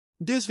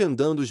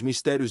Desvendando os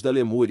mistérios da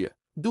Lemúria,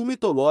 do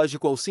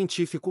mitológico ao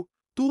científico,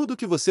 tudo o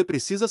que você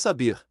precisa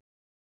saber.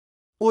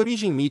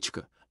 Origem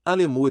mítica. A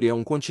Lemúria é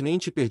um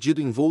continente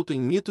perdido envolto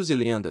em mitos e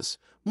lendas,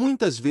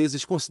 muitas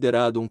vezes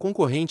considerado um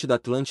concorrente da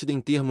Atlântida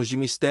em termos de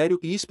mistério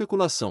e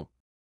especulação.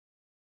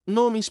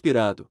 Nome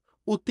Inspirado.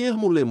 O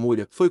termo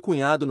Lemúria foi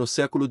cunhado no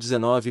século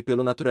XIX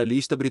pelo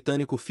naturalista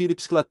britânico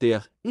Philip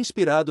Sclater,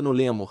 inspirado no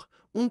lêmur,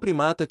 um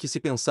primata que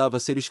se pensava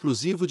ser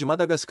exclusivo de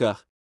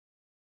Madagascar.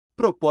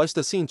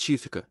 Proposta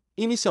científica.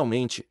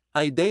 Inicialmente,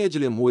 a ideia de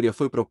Lemúria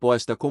foi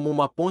proposta como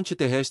uma ponte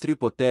terrestre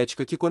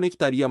hipotética que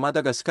conectaria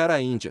Madagascar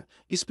à Índia,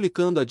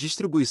 explicando a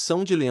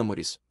distribuição de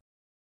lêmures.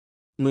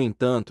 No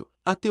entanto,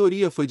 a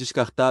teoria foi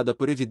descartada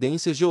por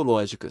evidências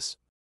geológicas.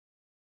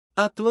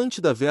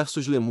 Atlântida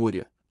versus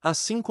Lemúria.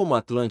 Assim como a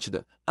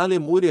Atlântida, a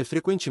Lemúria é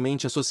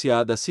frequentemente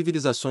associada a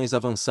civilizações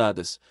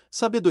avançadas,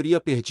 sabedoria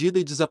perdida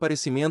e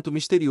desaparecimento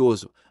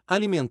misterioso,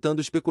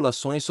 alimentando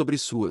especulações sobre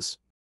suas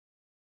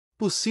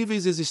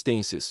possíveis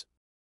existências.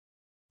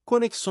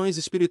 Conexões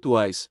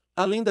espirituais.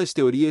 Além das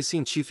teorias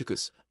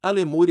científicas, a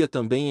Lemúria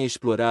também é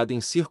explorada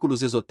em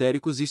círculos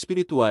esotéricos e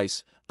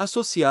espirituais,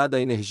 associada a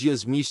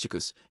energias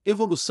místicas,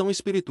 evolução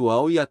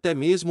espiritual e até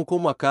mesmo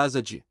como a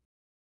casa de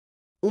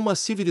uma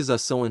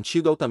civilização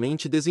antiga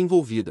altamente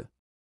desenvolvida.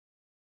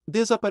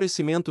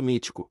 Desaparecimento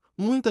mítico.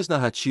 Muitas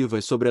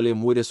narrativas sobre a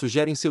Lemúria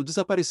sugerem seu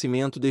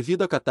desaparecimento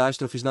devido a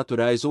catástrofes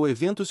naturais ou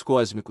eventos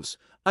cósmicos,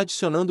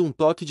 adicionando um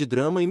toque de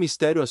drama e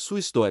mistério à sua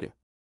história.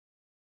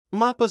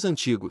 Mapas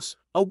antigos.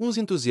 Alguns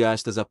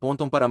entusiastas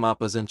apontam para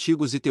mapas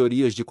antigos e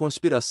teorias de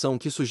conspiração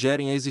que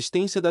sugerem a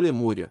existência da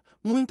Lemúria,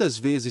 muitas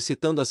vezes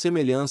citando a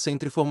semelhança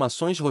entre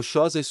formações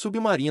rochosas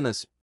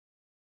submarinas.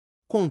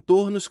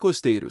 Contornos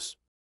costeiros.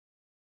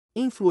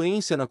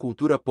 Influência na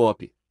cultura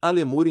pop. A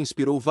Lemúria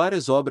inspirou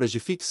várias obras de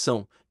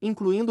ficção,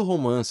 incluindo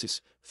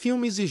romances,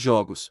 filmes e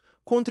jogos,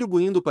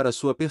 contribuindo para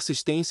sua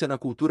persistência na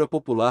cultura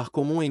popular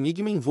como um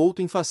enigma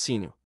envolto em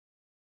fascínio.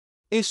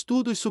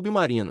 Estudos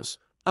submarinos.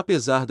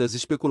 Apesar das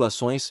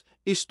especulações,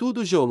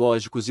 estudos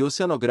geológicos e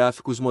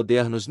oceanográficos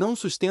modernos não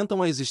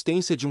sustentam a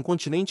existência de um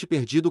continente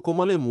perdido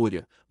como a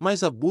Lemúria,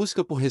 mas a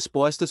busca por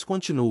respostas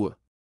continua.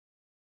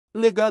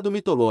 Legado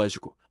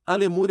mitológico. A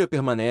Lemúria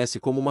permanece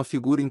como uma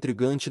figura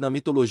intrigante na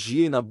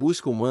mitologia e na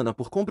busca humana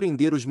por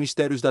compreender os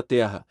mistérios da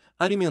Terra,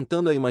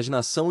 alimentando a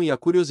imaginação e a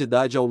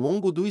curiosidade ao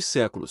longo dos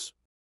séculos.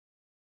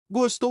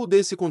 Gostou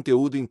desse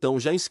conteúdo? Então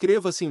já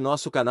inscreva-se em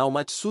nosso canal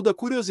Matsuda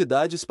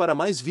Curiosidades para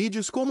mais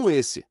vídeos como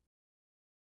esse.